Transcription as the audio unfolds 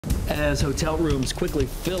as hotel rooms quickly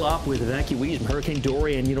fill up with evacuees from Hurricane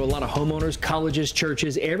Dorian. You know, a lot of homeowners, colleges,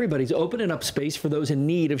 churches, everybody's opening up space for those in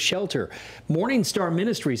need of shelter. Morning Star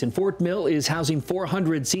Ministries in Fort Mill is housing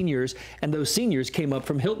 400 seniors, and those seniors came up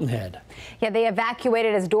from Hilton Head. Yeah, they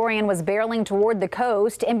evacuated as Dorian was barreling toward the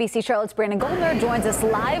coast. NBC Charlotte's Brandon Goldner joins us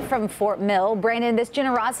live from Fort Mill. Brandon, this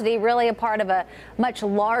generosity really a part of a much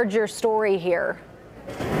larger story here.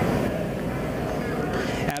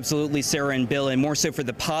 Absolutely, Sarah and Bill, and more so for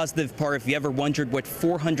the positive part. If you ever wondered what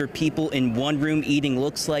 400 people in one room eating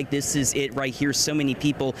looks like, this is it right here. So many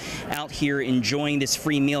people out here enjoying this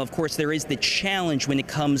free meal. Of course, there is the challenge when it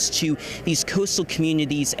comes to these coastal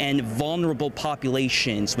communities and vulnerable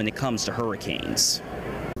populations when it comes to hurricanes.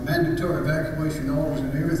 Mandatory evacuation orders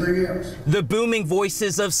and everything else. The booming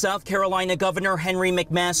voices of South Carolina Governor Henry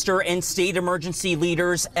McMaster and state emergency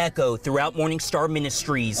leaders echo throughout Morning Star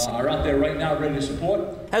Ministries. Are out there right now ready to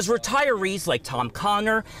support. As retirees like Tom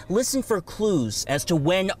Connor listen for clues as to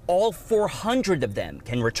when all 400 of them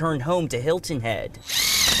can return home to Hilton Head.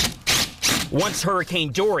 Once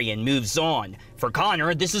Hurricane Dorian moves on, for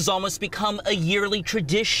Connor, this has almost become a yearly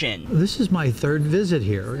tradition. This is my third visit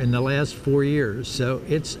here in the last 4 years, so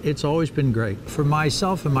it's always been great. For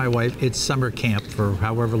myself and my wife, it's summer camp for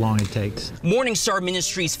however long it takes. Morning Star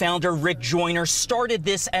Ministries founder Rick Joyner started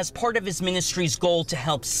this as part of his ministry's goal to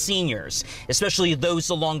help seniors, especially those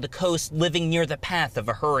along the coast living near the path of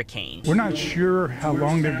a hurricane. We're not sure how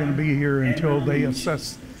long they're going to be here until they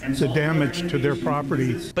assess the damage to their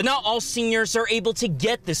property. But not all seniors are able to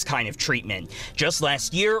get this kind of treatment. Just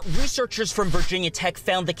last year, researchers from Virginia Tech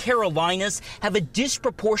found the Carolinas have a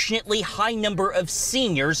disproportionately high number of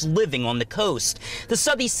seniors living on the coast. The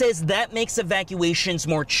study says that makes evacuations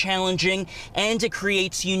more challenging and it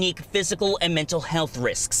creates unique physical and mental health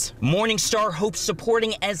risks. Morning Star hopes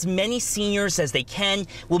supporting as many seniors as they can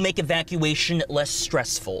will make evacuation less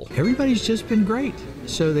stressful. Everybody's just been great.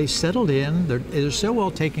 So they settled in. They're so well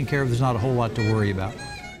taken care of, there's not a whole lot to worry about.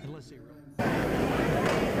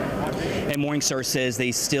 And Morningstar says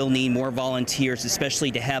they still need more volunteers,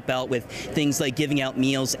 especially to help out with things like giving out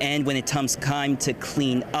meals and when it comes time to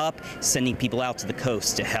clean up, sending people out to the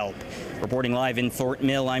coast to help. Reporting live in Fort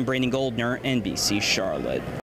Mill, I'm Brandon Goldner, NBC Charlotte.